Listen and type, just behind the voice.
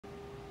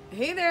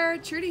Hey there,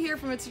 Trudy here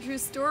from It's a True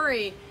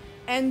Story.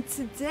 And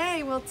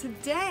today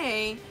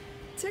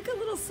took a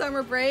little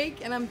summer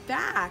break and I'm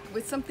back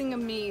with something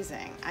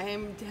amazing. I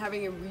am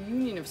having a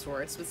reunion of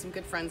sorts with some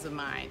good friends of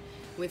mine,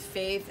 with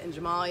Faith and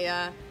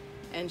Jamalia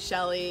and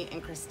Shelly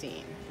and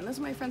Kristine. And those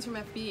are my friends from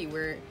FB,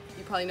 where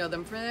you probably know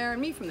them from there and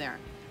me from there.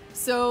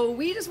 So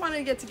we just wanted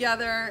to get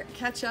together,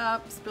 catch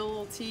up, spill a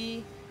little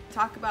tea,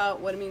 talk about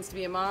what it means to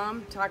be a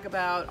mom, talk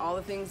about all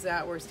the things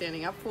that we're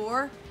standing up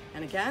for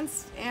and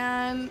against,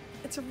 and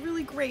it's a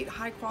really great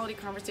high quality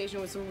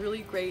conversation with some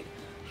really great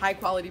high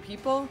quality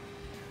people.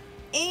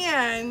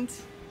 And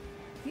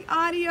the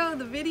audio,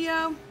 the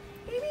video,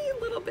 maybe a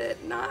little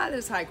bit not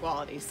as high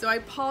quality. So I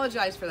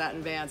apologize for that in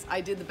advance. I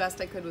did the best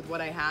I could with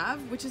what I have,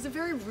 which is a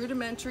very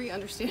rudimentary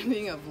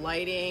understanding of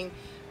lighting,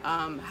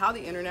 how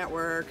the internet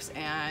works,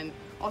 and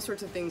all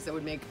sorts of things that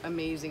would make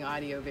amazing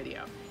audio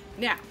video.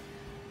 Now,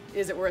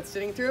 is it worth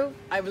sitting through?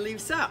 I believe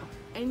so.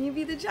 And you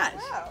be the judge.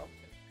 Wow.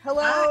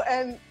 Hello,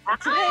 and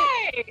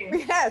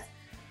today, yes,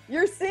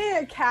 you're seeing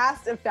a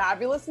cast of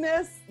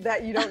fabulousness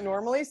that you don't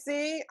normally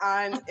see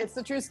on It's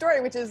a True Story,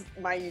 which is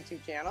my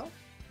YouTube channel.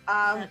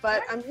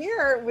 But I'm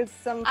here with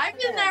some I've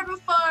been there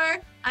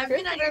before. I've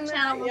been on your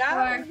channel before.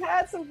 Yeah, we've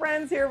had some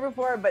friends here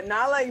before, but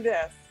not like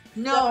this.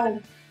 No,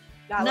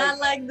 so, not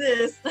like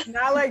this.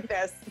 Not like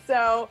this.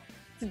 So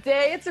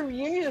today it's a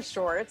reunion of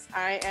shorts.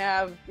 I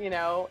have,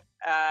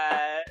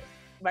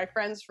 my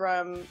friends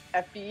from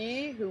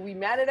FBE who we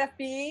met at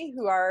FBE,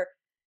 who are,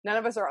 none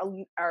of us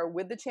are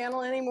with the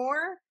channel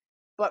anymore,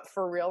 but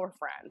for real, we're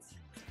friends.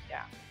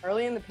 Yeah.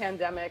 Early in the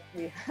pandemic,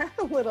 we had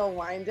a little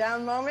wind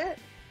down moment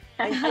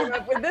and came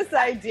up with this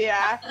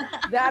idea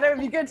that it would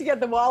be good to get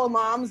the Wall of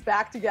Moms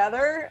back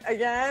together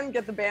again,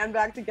 get the band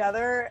back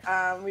together.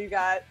 We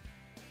got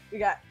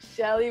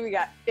Shelly, we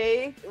got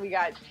Faith, we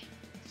got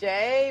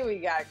Jay, we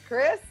got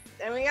Chris,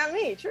 and we got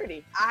me,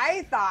 Trudy.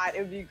 I thought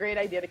it would be a great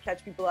idea to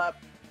catch people up.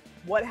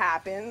 What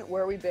happened,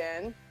 where we've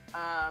been.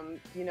 I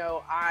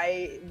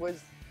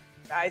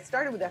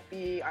started with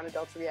FB on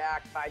Adults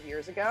React 5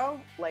 years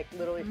ago, like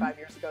literally 5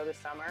 years ago this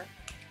summer.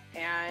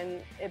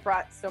 And it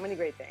brought so many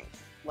great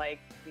things, like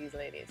these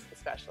ladies,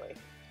 especially,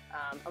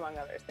 among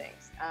other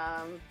things.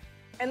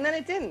 And then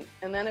it didn't.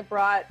 And then it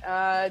brought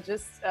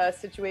just a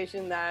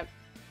situation that,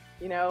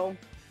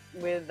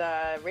 with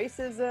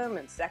racism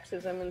and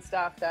sexism and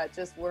stuff that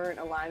just weren't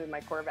aligned with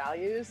my core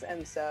values.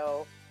 And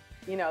so,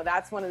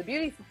 that's one of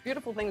the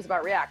beautiful things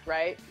about React,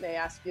 right? They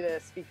ask you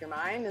to speak your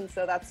mind, and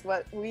so that's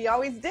what we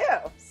always do.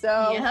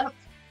 So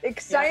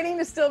exciting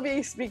to still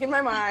be speaking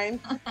my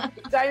mind.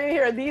 Exciting to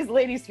hear these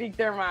ladies speak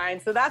their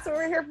mind. So that's what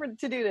we're here to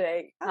do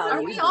today.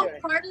 Are we all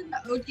part of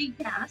the OG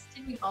cast?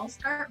 Did we all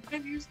start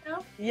 5 years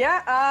ago?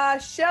 Yeah.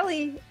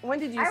 Shelly, when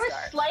did you start? I was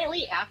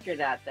slightly after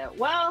that, though.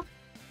 Well,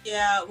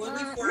 yeah, when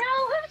we no, it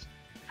was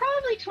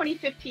probably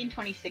 2015,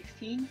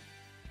 2016.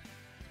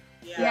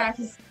 Yeah,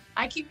 because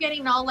I keep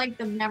getting all like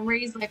the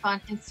memories like on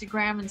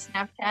Instagram and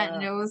Snapchat,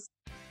 and there was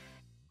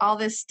all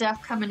this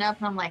stuff coming up,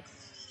 and I'm like,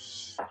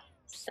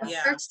 the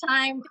first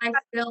time I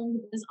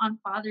filmed was on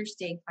Father's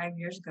Day 5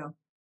 years ago.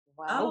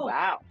 Wow. Oh,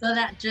 wow. So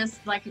that just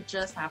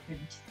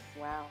happened.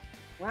 Wow.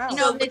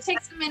 It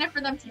takes a minute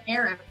for them to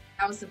air it.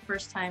 That was the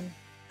first time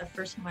I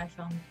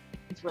filmed.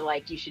 We're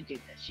like, you should do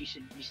this. You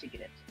should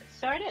get into this.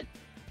 So I did.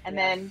 And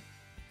then,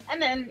 in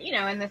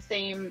the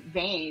same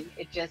vein,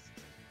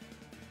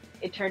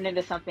 it turned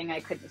into something I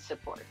couldn't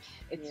support.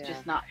 It's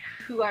just not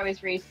who I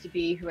was raised to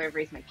be, who I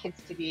raised my kids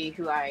to be,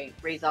 who I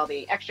raise all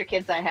the extra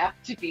kids I have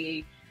to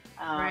be.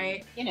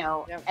 Right.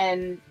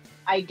 And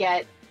I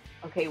get,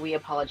 okay, we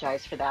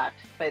apologize for that,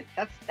 but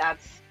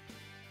that's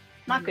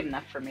not good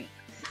enough for me.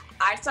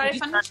 I started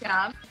from the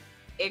jump,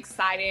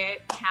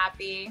 excited,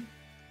 happy.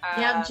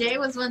 Jay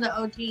was one of the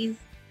OGs.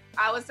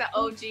 I was the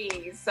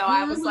OG, so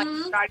I was like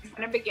starting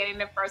from the beginning,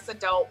 the first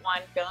adult one,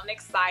 feeling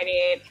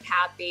excited,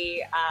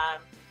 happy.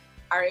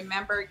 I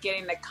remember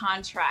getting the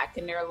contract,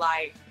 and they're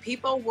like,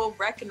 people will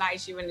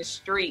recognize you in the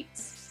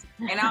streets.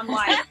 And I'm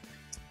like,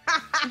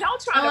 don't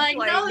try to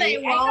play no, me. they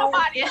Ain't won't.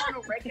 nobody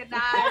gonna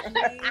recognize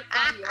me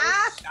from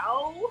your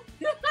show.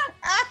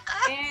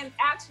 And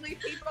actually,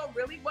 people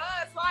really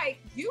was like,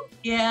 you're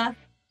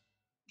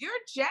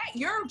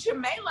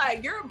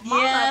Jamela, you're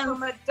mama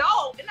from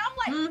adult. And I'm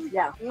like,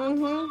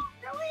 really?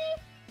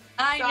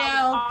 I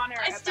know.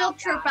 I still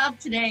trip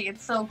out today.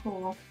 It's so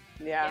cool.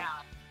 Yeah.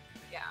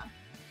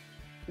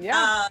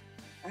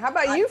 How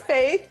about you,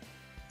 Faith?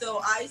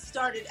 So I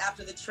started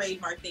after the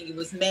trademark thing. It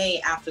was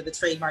May after the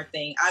trademark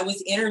thing. I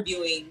was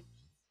interviewing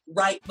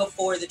right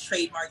before the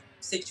trademark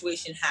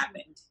situation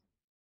happened.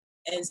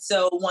 And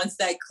so once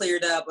that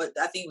cleared up,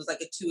 I think it was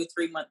like a 2 or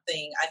 3 month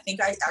thing. I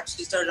think I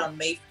actually started on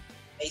May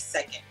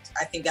 2nd.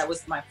 I think that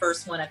was my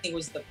first one. I think it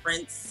was the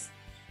Prince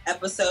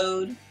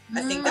episode.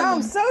 I think that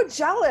I'm so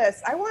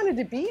jealous. I wanted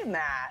to be in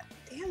that.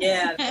 Damn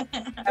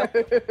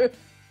it.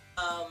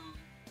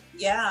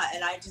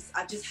 And I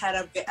just had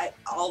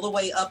all the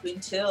way up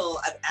until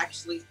I've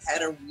actually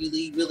had a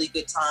really, really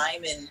good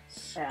time, and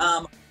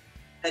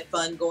had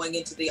fun going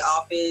into the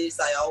office.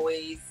 I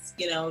always,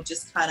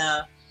 just kind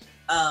of,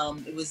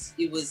 it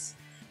was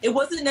it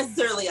wasn't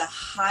necessarily a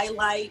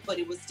highlight, but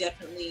it was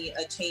definitely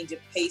a change of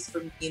pace for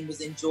me and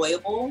was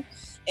enjoyable.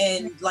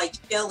 And like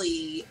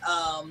Shelly,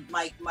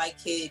 my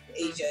kid,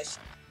 Asia,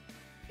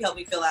 she helped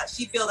me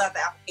she filled out the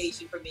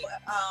application for me.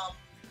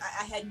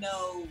 I had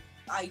no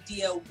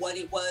idea what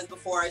it was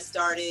before I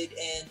started,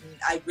 and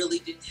I really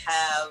didn't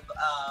have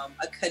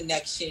a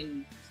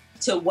connection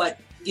to what,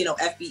 you know,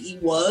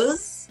 FBE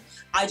was.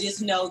 I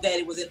just know that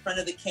it was in front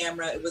of the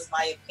camera, it was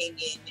my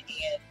opinion,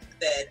 and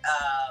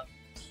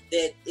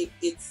that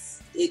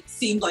it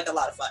seemed like a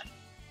lot of fun.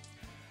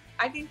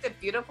 I think the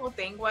beautiful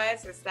thing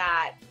is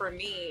that for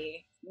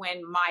me,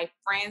 when my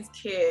friends'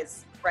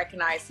 kids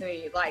recognized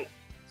me, like,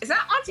 is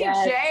that Auntie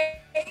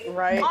Jay?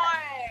 Right. On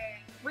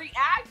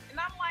React? And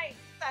I'm like,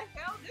 what the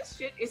hell? This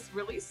shit is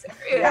really serious.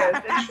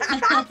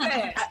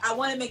 I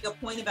want to make a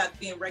point about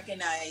being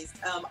recognized.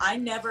 I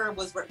never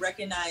was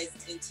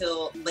recognized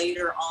until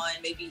later on,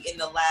 maybe in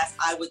the last,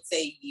 I would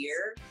say,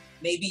 year,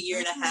 maybe year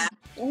and a half.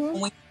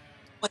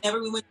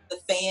 Whenever we went to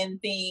the fan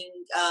thing,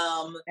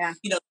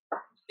 you know,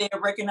 they're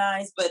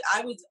recognized. But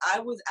I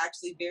was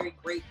actually very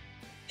grateful,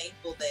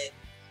 thankful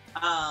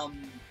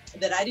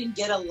that I didn't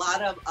get a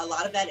lot of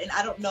that, and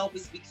I don't know if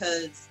it's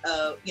because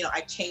you know, I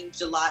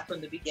changed a lot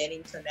from the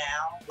beginning to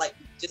now, like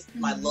just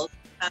my look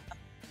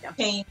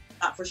changed.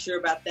 Not for sure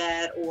about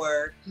that,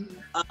 or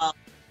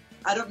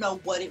I don't know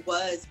what it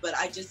was, but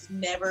I just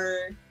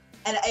never.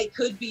 And it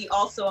could be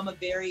also I'm a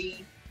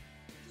very,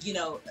 you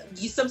know,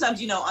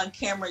 sometimes, you know, on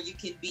camera you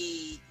can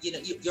be, you know,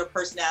 your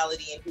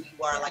personality and who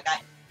you are. Like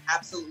I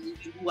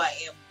absolutely who I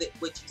am,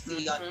 what you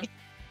see on camera.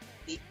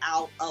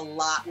 Out a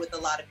lot with a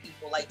lot of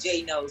people, like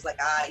Jay knows, like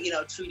you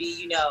know, Trudy,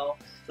 you know,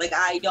 like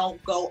I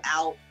don't go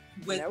out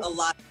with a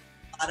lot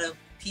of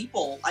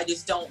people. I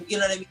just don't, you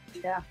know what I mean?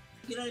 Yeah.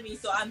 You know what I mean?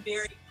 So I'm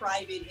very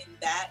private in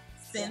that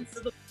sense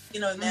of,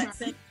 you know, in that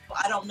sense.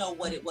 I don't know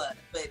what it was,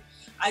 but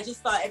I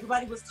just thought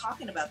everybody was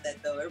talking about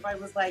that though. Everybody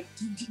was like,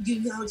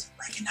 you know, just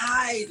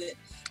recognize it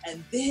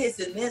and this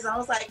and this. I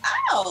was like,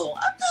 oh,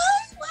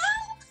 okay,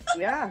 well.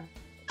 Yeah.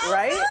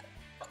 Right.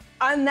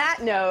 On that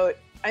note,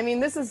 I mean,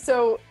 this is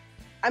so.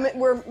 I mean,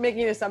 we're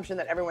making an assumption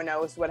that everyone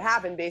knows what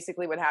happened.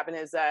 Basically, what happened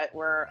is that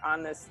we're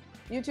on this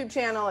YouTube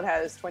channel. It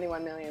has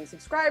 21 million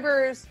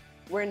subscribers.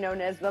 We're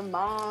known as the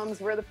moms.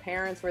 We're the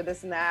parents. We're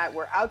this and that.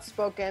 We're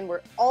outspoken.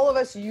 All of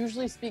us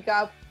usually speak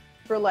up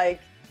for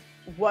like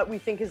what we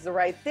think is the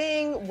right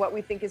thing, what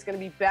we think is going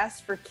to be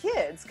best for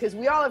kids, because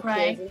we all have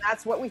kids, and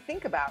that's what we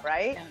think about,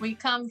 right? We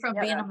come from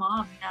being a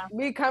mom. Yeah.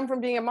 We come from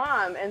being a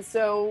mom, and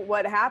so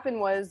what happened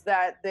was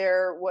that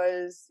there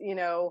was, you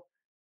know.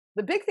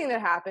 The big thing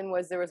that happened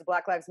was there was a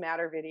Black Lives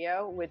Matter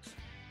video, which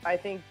I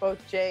think both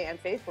Jay and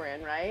Faith were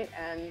in, right?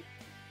 And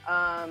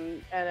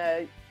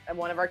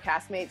one of our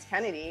castmates,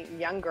 Kennedy,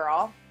 young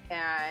girl,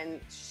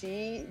 and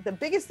the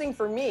biggest thing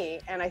for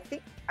me, and I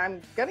think I'm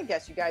gonna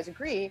guess you guys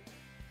agree,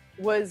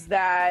 was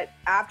that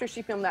after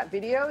she filmed that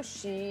video,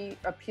 she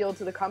appealed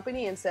to the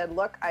company and said,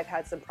 "Look, I've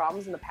had some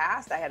problems in the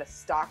past. I had a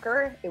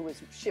stalker.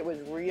 Shit was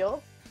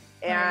real,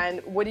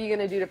 and what are you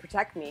gonna do to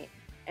protect me?"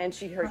 And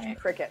she heard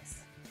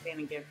crickets.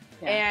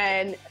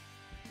 And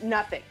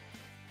nothing.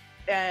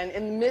 And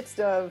in the midst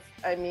of,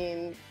 I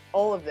mean,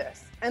 all of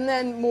this. And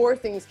then more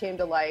things came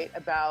to light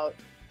about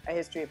a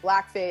history of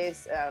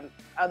blackface,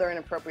 other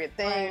inappropriate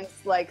things.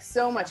 Like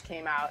so much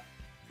came out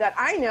that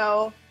I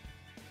know,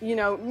 you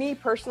know, me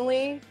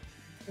personally,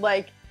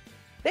 like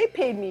they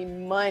paid me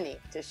money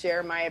to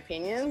share my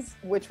opinions,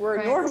 which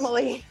were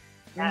normally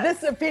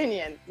this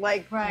opinion.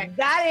 Like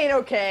that ain't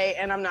okay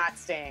and I'm not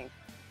staying.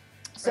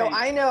 So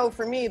I know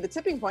for me, the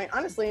tipping point,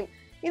 honestly,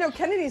 you know,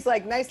 Kennedy's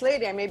like, nice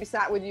lady. I maybe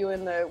sat with you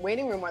in the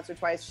waiting room once or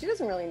twice. She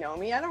doesn't really know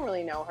me. I don't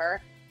really know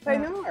her, but I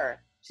know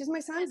her. She's my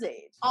son's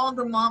age. All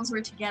the moms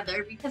were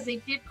together because they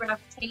did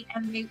gravitate,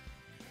 and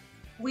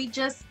we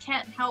just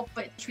can't help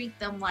but treat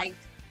them like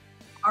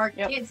our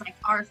kids, like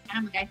our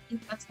family. I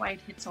think that's why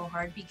it hit so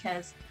hard,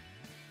 because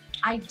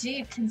I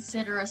did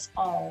consider us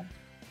all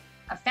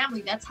a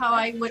family. That's how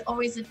I would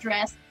always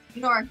address,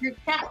 you know, our group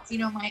chats, you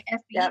know, my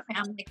FBE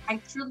family.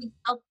 I truly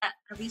felt that,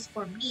 at least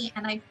for me,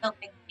 and I felt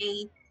like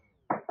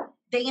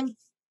they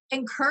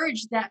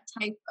encourage that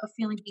type of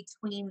feeling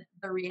between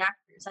the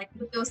reactors. Like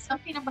there was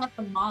something about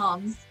the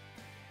moms,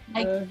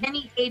 like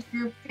any age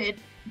group could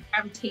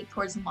gravitate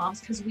towards the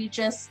moms, because we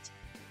just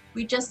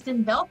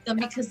envelop them,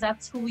 because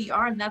that's who we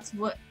are and that's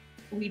what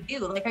we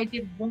do. Like I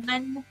did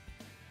one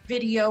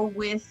video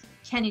with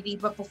Kennedy,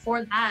 but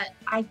before that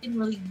I didn't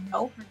really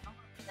know her,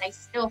 and I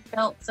still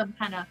felt some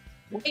kind of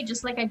way,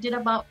 just like I did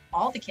about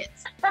all the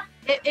kids.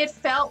 It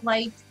felt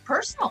like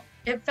personal.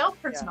 It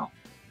felt personal.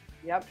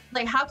 Yep.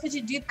 Like, how could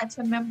you do that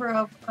to a member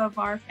of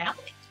our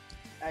family?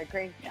 I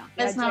agree. Yeah.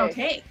 That's not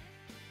okay.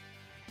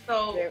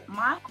 So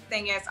my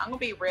thing is, I'm gonna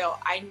be real.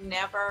 I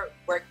never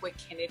worked with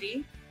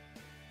Kennedy,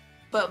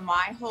 but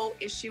my whole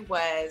issue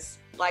was,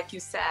 like you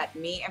said,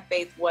 me and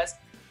Faith was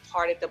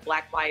part of the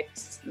Black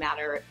Lives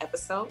Matter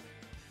episode.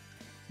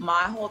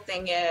 My whole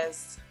thing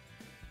is,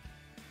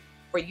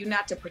 for you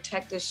not to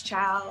protect this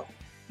child,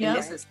 and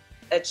this is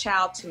a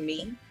child to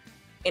me,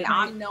 and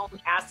I'm known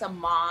as a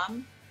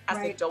mom.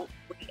 as adults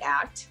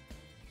react,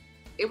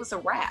 it was a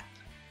wrap.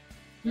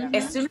 Yeah.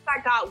 As soon as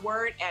I got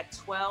word at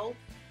 12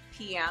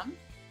 p.m.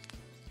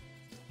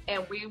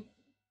 and we,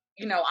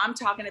 you know, I'm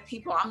talking to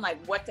people, I'm like,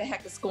 what the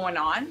heck is going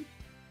on?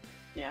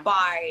 Yeah.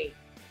 By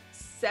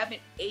 7,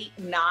 8,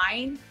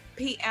 9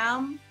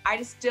 p.m., I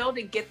just still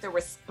didn't get the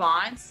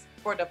response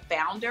for the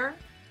founder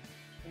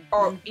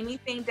or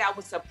anything that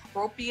was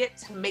appropriate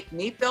to make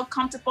me feel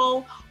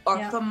comfortable or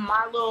for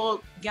my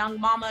little young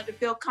mama to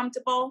feel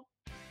comfortable.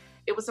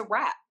 It was a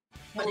wrap.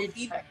 But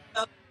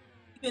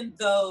even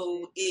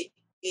though it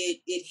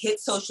hit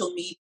social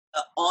media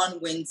on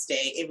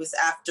Wednesday, it was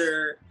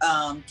after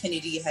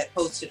Kennedy had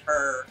posted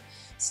her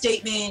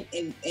statement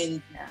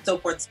and so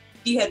forth.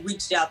 She had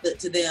reached out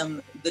to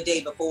them the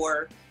day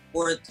before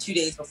or 2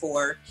 days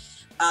before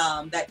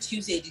that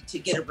Tuesday to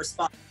get a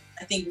response.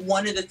 I think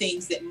one of the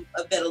things that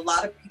a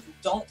lot of people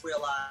don't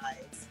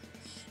realize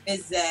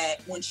is that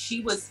when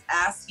she was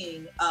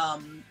asking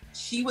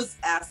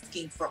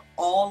for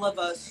all of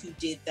us who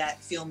did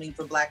that filming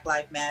for Black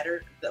Lives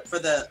Matter, for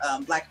the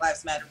Black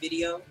Lives Matter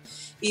video,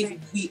 if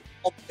we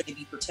all going to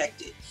be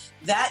protected.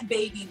 That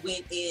baby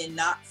went in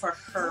not for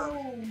her.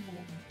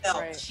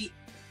 She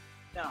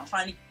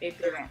trying to get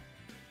there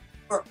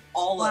for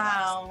all of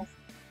us.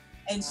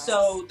 And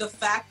so the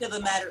fact of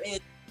the matter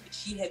is,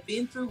 she had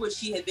been through what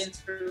she had been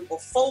through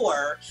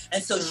before,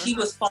 and so she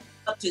was following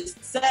up to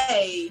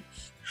say,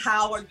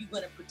 how are you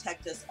going to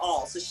protect us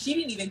all? So she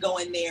didn't even go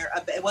in there.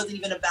 It wasn't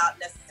even about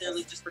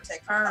necessarily just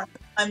protecting her.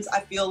 Sometimes I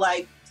feel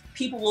like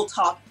people will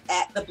talk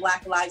at the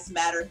Black Lives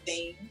Matter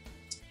thing,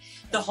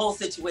 the whole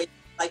situation,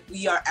 like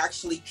we are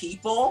actually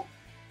people.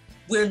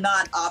 We're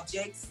not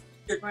objects.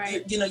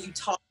 You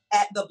talk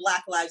at the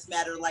Black Lives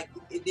Matter like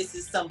this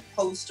is some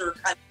poster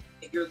kind of thing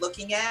that you're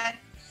looking at,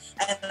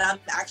 and I'm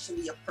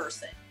actually a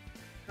person.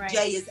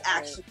 Jay is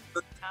actually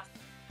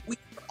we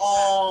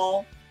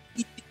all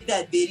did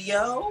that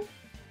video,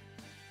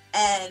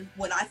 and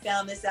when I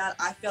found this out,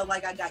 I felt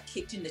like I got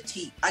kicked in the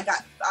teeth. I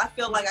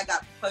felt like I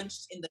got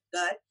punched in the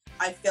gut.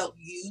 I felt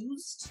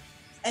used,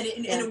 and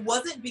it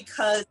wasn't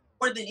because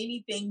more than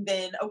anything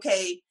than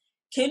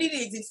Kennedy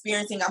is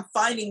experiencing. I'm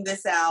finding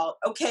this out.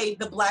 Okay,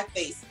 the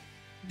blackface.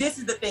 This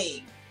is the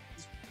thing.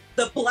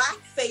 The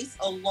blackface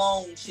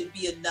alone should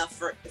be enough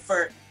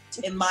for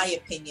in my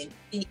opinion,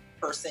 any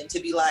person to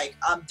be like,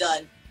 I'm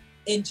done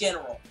in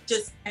general.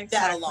 Just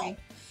that alone.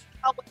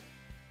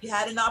 You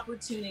had an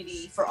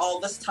opportunity for all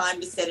this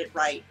time to set it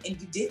right, and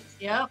you didn't.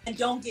 Yep. And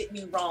don't get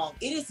me wrong,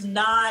 it is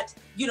not,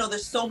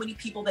 there's so many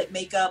people that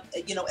make up,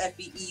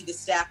 FBE, the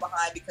staff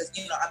behind, because,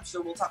 I'm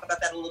sure we'll talk about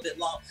that a little bit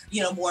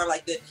more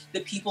like the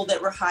people that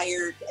were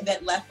hired and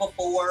that left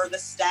before, the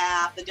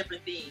staff, the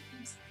different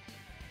things.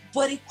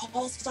 But it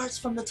all starts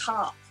from the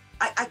top.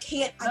 I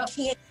can't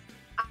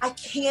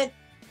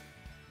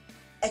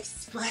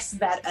express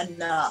that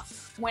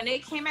enough. When they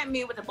came at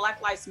me with the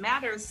Black Lives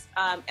Matters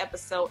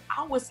episode,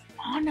 I was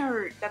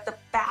honored that the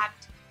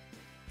fact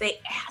they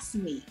asked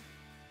me,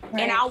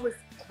 and I was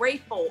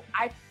grateful.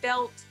 I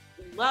felt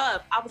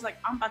love. I was like,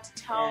 I'm about to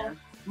tell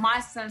my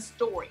son's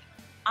story.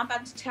 I'm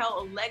about to tell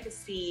a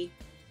legacy,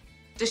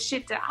 the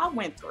shit that I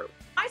went through.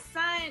 My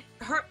son,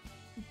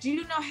 do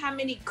you know how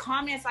many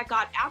comments I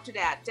got after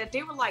that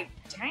they were like,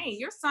 dang,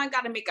 your son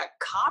got to make a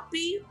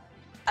copy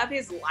of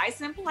his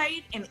license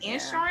plate and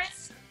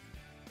insurance?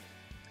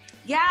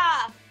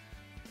 Yeah.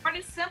 For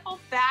the simple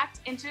fact,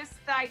 and just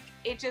like,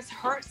 it just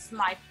hurts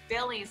my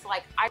feelings.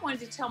 Like, I wanted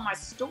to tell my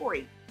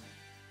story.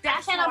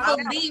 That's I cannot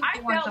believe I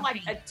felt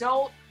like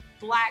adult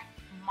Black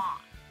mom.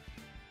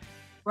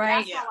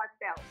 Right. That's how I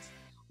felt.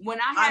 When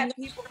I had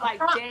people like,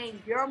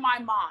 dang, you're my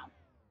mom.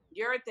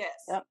 You're this.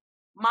 Yep.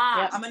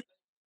 Mom. Yep.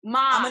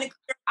 Mom.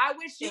 I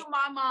wish you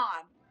my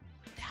mom.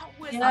 That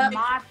was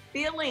my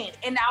feeling,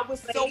 and I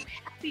was so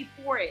happy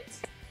for it.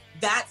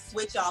 That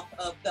switch off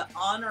of the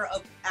honor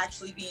of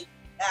actually being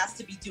asked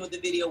to be doing the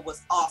video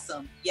was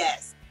awesome.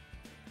 Yes.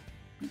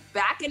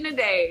 Back in the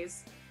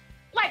days,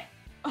 like,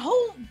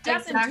 who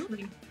doesn't do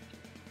that?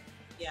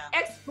 Yeah.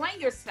 Explain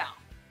yourself.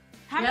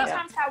 How many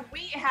times have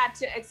we had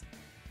to?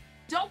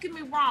 Don't get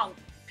me wrong.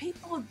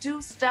 People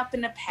do stuff in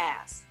the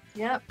past.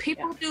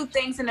 People do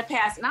things in the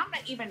past, and I'm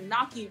not even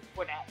knocking you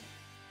for that.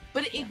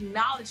 But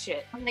acknowledge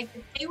it. Like,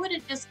 if they would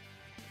have just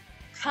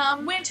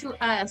come to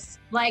us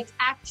like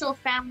actual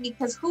family,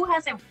 because who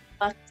hasn't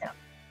fucked up?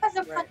 Who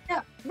hasn't fucked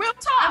up? Real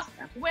talk.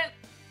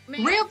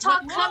 Real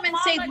talk, come and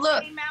say,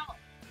 look.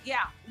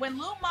 When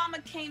Lil Mama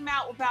came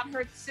out about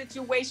her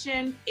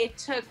situation, it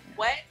took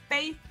what,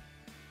 Faith?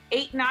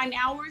 8-9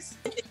 hours?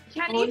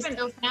 Can't even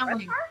still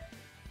family.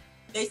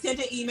 They sent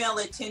an email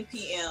at 10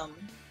 p.m.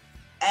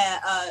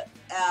 10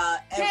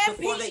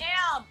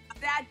 p.m.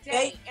 that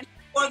day.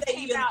 Before they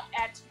came even out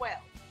at 12.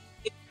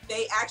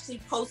 They actually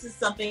posted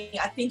something.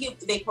 I think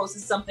they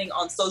posted something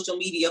on social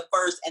media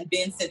first and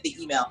then sent the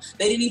email.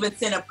 They didn't even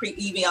send a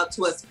pre-email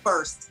to us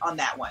first on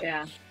that one.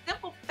 Yeah.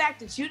 Simple fact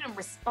that you didn't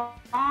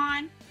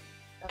respond,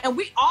 and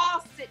we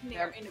all sitting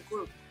there in a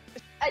group.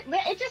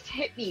 It just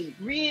hit me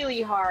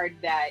really hard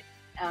that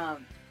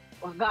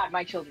well, God,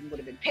 my children would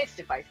have been pissed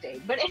if I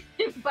stayed. But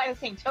by the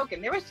same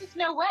token, there was just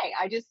no way.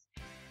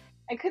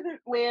 I couldn't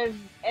live.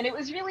 And it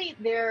was really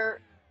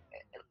their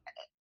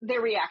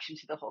reaction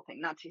to the whole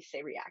thing, not to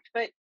say react,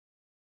 but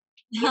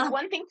it's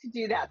one thing to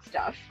do that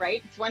stuff,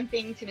 right? It's one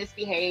thing to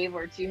misbehave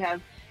or to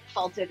have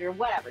faulted or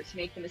whatever, to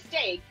make the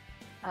mistake.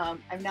 I'm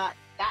not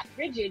that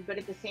rigid, but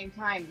at the same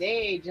time,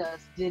 they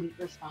just didn't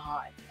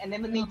respond. And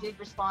then when they did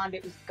respond,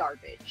 it was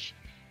garbage.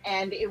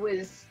 And it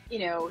was, you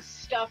know,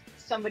 stuff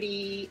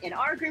somebody in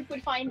our group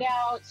would find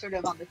out sort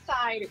of on the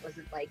side. It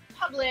wasn't like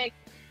public,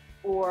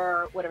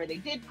 or whatever they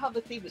did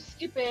publicly was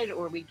stupid,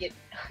 or we'd get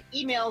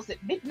emails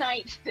at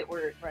midnight that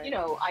were, you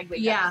know, I'd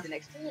wake up the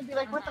next day and be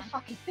like, what the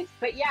fuck is this?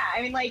 But yeah,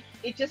 I mean, like,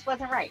 it just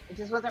wasn't right. It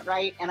just wasn't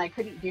right, and I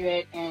couldn't do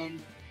it.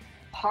 And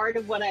part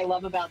of what I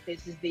love about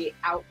this is the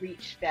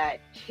outreach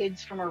that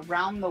kids from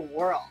around the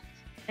world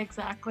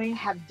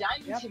have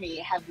done to me,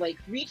 have like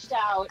reached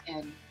out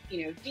and,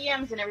 you know,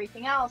 DMs and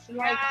everything else. And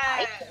like,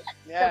 I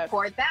can't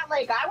support that.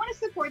 Like, I want to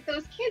support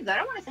those kids. I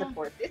don't want to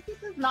support this.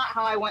 This is not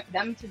how I want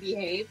them to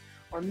behave.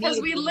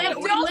 Because we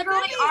literally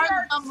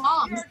are the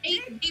moms. They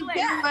view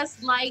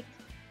us like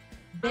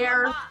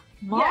their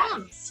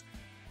moms.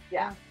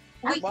 Yeah.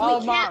 We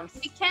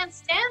can't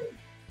stand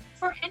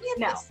for any of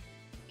this.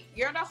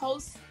 You're the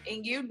host,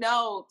 and you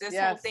know this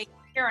whole thing.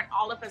 Hearing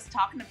all of us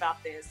talking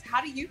about this,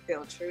 how do you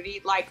feel, Trudy?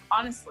 Like,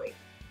 honestly,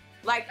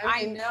 like,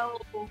 I know,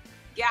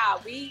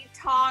 we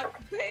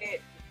talk, but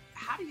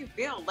how do you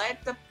feel? Let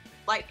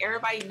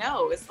everybody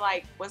know. It's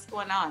like, what's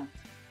going on?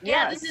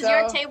 Yeah, this is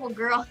your table,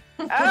 girl.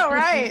 Oh,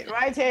 right.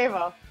 My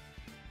table.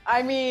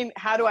 I mean,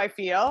 how do I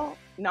feel?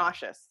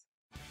 Nauseous,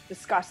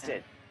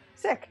 disgusted,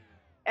 sick.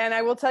 And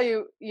I will tell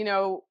you, you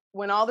know,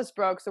 when all this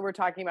broke, so we're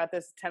talking about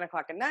this at 10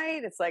 o'clock at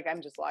night, it's like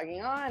I'm just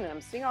logging on and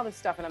I'm seeing all this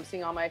stuff and I'm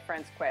seeing all my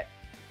friends quit.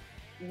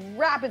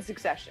 Rapid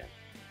succession.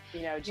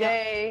 You know,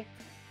 Jay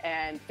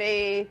and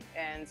Faith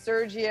and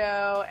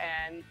Sergio,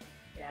 and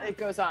it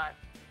goes on.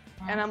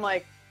 And I'm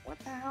like, what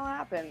the hell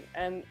happened?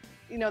 And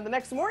you know, the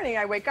next morning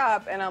I wake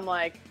up and I'm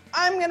like,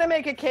 I'm going to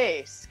make a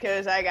case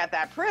because I got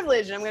that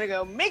privilege and I'm going to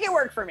go make it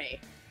work for me.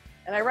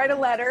 And I write a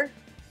letter,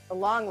 a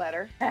long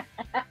letter,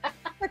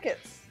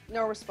 crickets,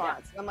 no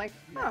response. And I'm like,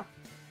 oh,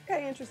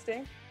 okay,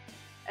 interesting.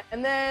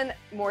 And then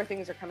more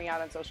things are coming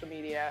out on social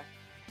media.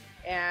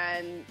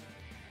 And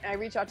I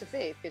reach out to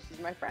Faith because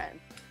she's my friend.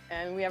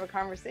 And we have a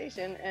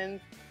conversation and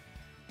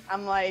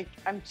I'm like,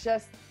 I'm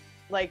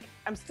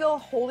still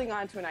holding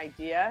on to an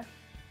idea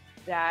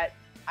that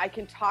I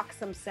can talk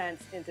some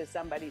sense into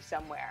somebody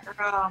somewhere.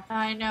 Oh,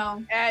 I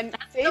know. And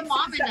that's the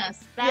mom in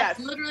us. That's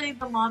literally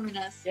the mom in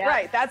us. Yeah.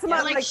 Right. That's the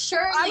mom. Like,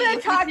 surely I'm going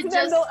to talk to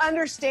them, they'll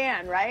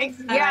understand, right?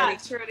 Exactly. Yeah,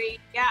 Trudy.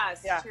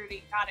 Yes,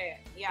 Trudy. Got it.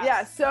 Yes.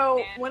 Yeah.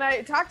 So when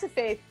I talked to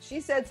Faith, she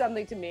said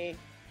something to me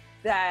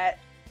that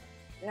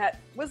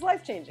was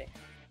life-changing.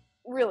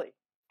 Really.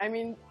 I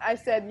mean, I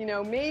said, you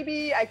know,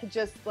 maybe I could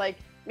just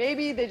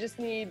maybe they just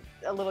need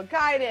a little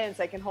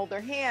guidance. I can hold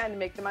their hand and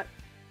make them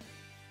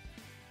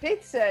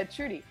Faith said,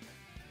 Trudy,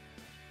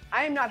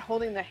 I am not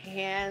holding the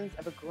hands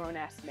of a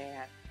grown-ass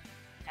man.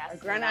 Or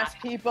grown-ass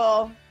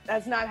people,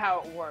 that's not how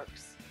it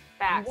works.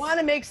 Facts. You want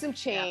to make some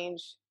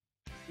change,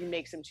 you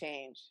make some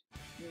change.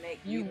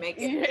 You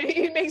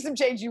make some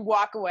change, you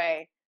walk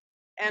away.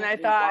 And I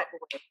thought,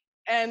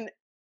 and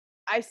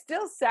I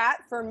still sat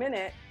for a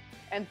minute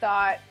and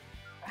thought,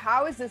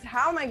 how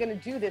am I going to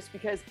do this?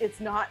 Because it's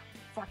not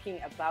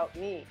fucking about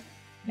me.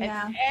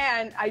 Yeah.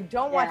 And I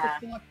don't want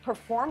to look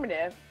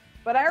performative.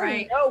 But I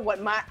already know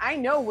I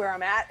know where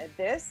I'm at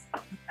this.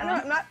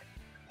 I'm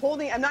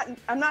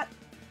not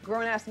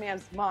grown-ass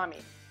man's mommy,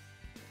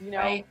 you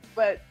know,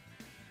 but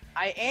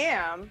I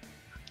am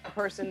a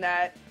person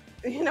that,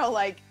 you know,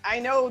 like, I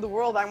know the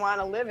world I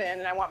want to live in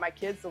and I want my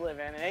kids to live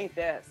in. It ain't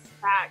this.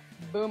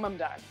 Boom, I'm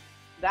done.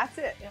 That's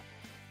it. Yep.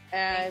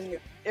 And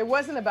it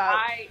wasn't about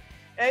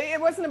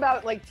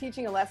like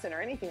teaching a lesson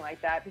or anything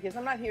like that, because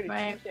I'm not here to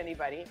teach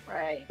anybody.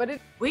 Right. But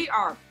we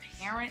are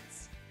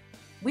parents.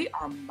 We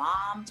are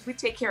moms. We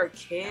take care of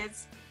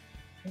kids.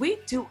 We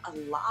do a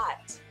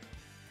lot.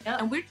 Yep.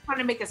 And we're trying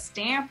to make a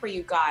stand for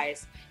you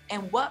guys.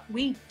 And what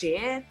we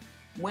did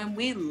when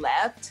we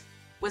left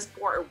was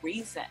for a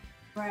reason.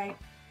 Right.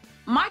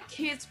 My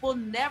kids will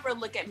never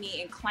look at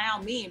me and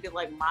clown me and be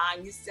like,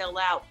 Mom, you sell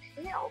out.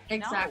 Hell,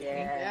 exactly. No.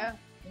 Yeah.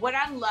 What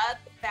I love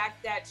the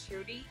fact that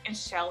Trudy and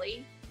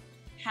Shelly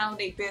handled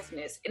their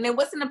business. And it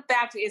wasn't a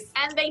fact,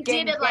 and they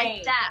did it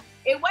like that.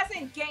 It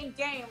wasn't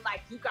game,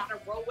 like you gotta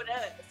roll with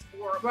us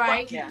or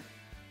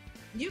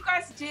you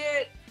guys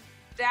did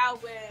that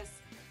was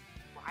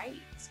right.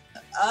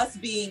 Us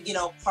being, you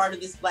know, part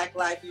of this Black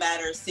Lives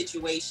Matter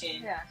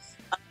situation. Yes.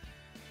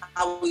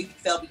 How we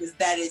felt, because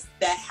that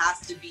has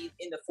to be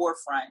in the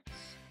forefront.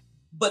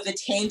 But the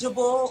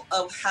tangible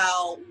of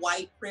how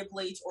white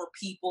privilege or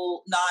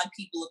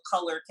non-people of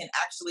color can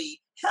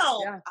actually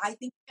help, I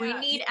think we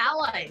need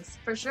allies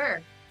for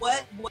sure.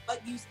 What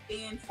you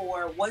stand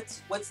for,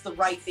 what's the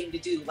right thing to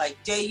do? Like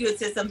Jay, you had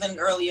said something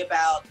earlier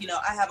about, you know,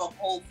 I have a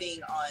whole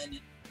thing on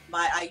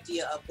my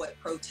idea of what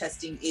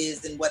protesting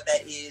is and what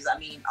that is. I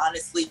mean,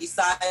 honestly,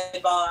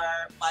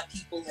 sidebar, my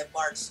people have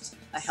marched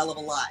a hell of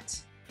a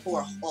lot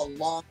for a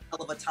long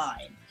hell of a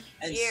time.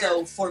 And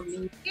so for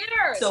me,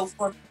 there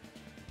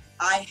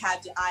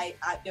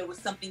was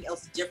something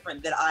else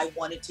different that I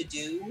wanted to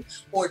do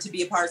or to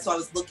be a part. So I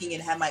was looking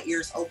and had my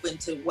ears open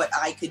to what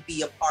I could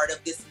be a part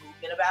of this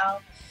movement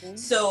about.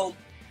 So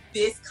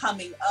this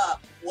coming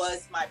up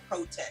was my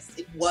protest.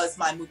 It was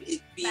my movement,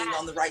 it being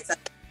on the right side.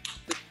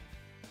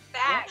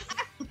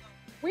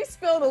 We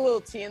spilled a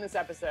little tea in this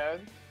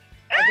episode.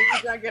 I think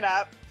we dug it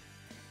up.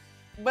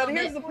 But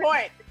here's the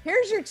point.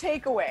 Here's your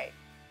takeaway.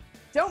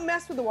 Don't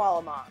mess with the wall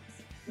of moms.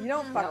 You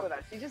don't fuck with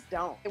us. You just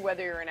don't.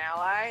 Whether you're an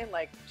ally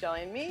like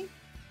Shelly and me,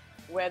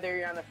 whether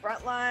you're on the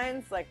front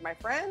lines like my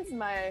friends,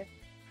 my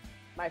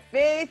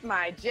Faith,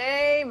 my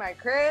Jay, my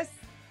Chris,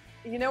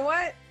 you know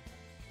what?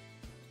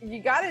 You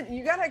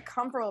gotta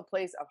come from a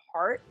place of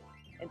heart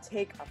and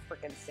take a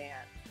freaking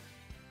stand.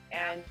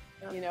 And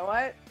you know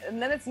what?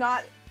 And then it's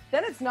not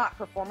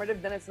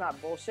performative, then it's not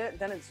bullshit,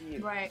 then it's you.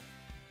 Right.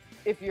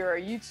 If you're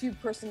a YouTube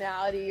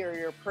personality or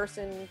you're a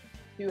person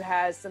who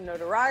has some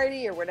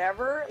notoriety or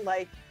whatever,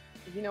 like,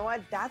 you know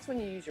what? That's when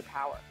you use your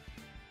power.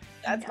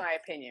 That's my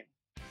opinion.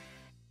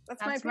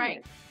 That's my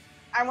opinion. Right.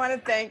 I want to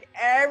thank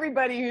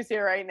everybody who's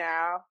here right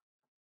now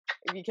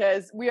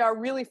because we are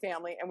really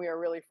family and we are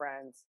really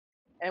friends.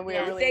 And we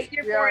are really,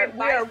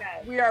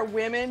 we are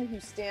women who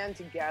stand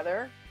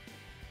together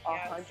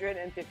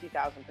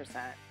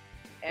 150,000%.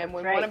 And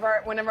when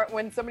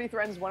when somebody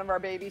threatens one of our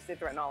babies, they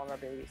threaten all of our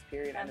babies,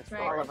 period. That's and it's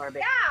right. all of our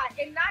babies.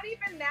 Yeah, and not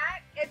even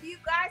that. If you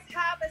guys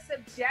have a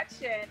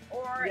suggestion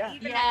or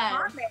even a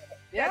comment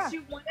that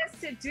you want us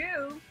to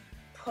do,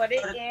 put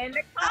it in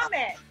the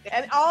comment.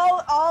 And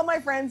all my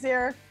friends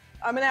here,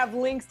 I'm going to have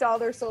links to all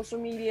their social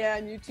media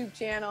and YouTube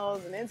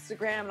channels and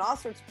Instagram and all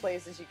sorts of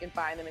places you can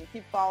find them and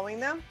keep following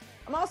them.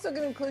 I'm also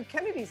going to include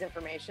Kennedy's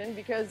information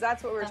because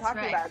that's what we're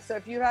talking about. So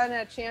if you hadn't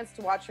had a chance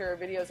to watch her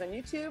videos on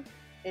YouTube,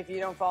 if you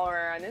don't follow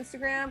her on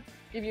Instagram,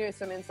 give you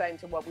some insight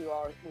into what we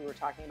were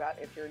talking about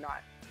if you're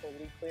not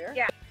totally clear.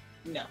 Yeah.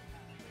 No.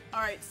 All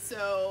right,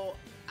 so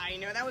I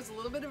know that was a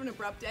little bit of an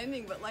abrupt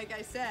ending, but like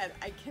I said,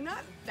 I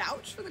cannot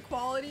vouch for the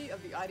quality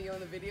of the audio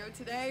and the video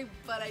today,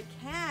 but I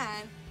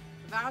can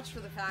vouch for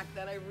the fact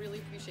that I really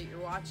appreciate your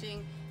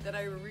watching, that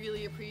I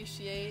really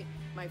appreciate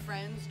my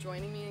friends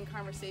joining me in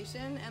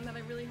conversation, and that I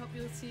really hope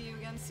you'll see you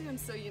again soon.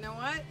 So you know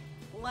what?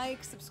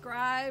 Like,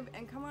 subscribe,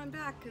 and come on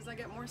back because I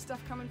got more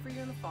stuff coming for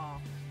you in the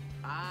fall.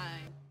 Bye.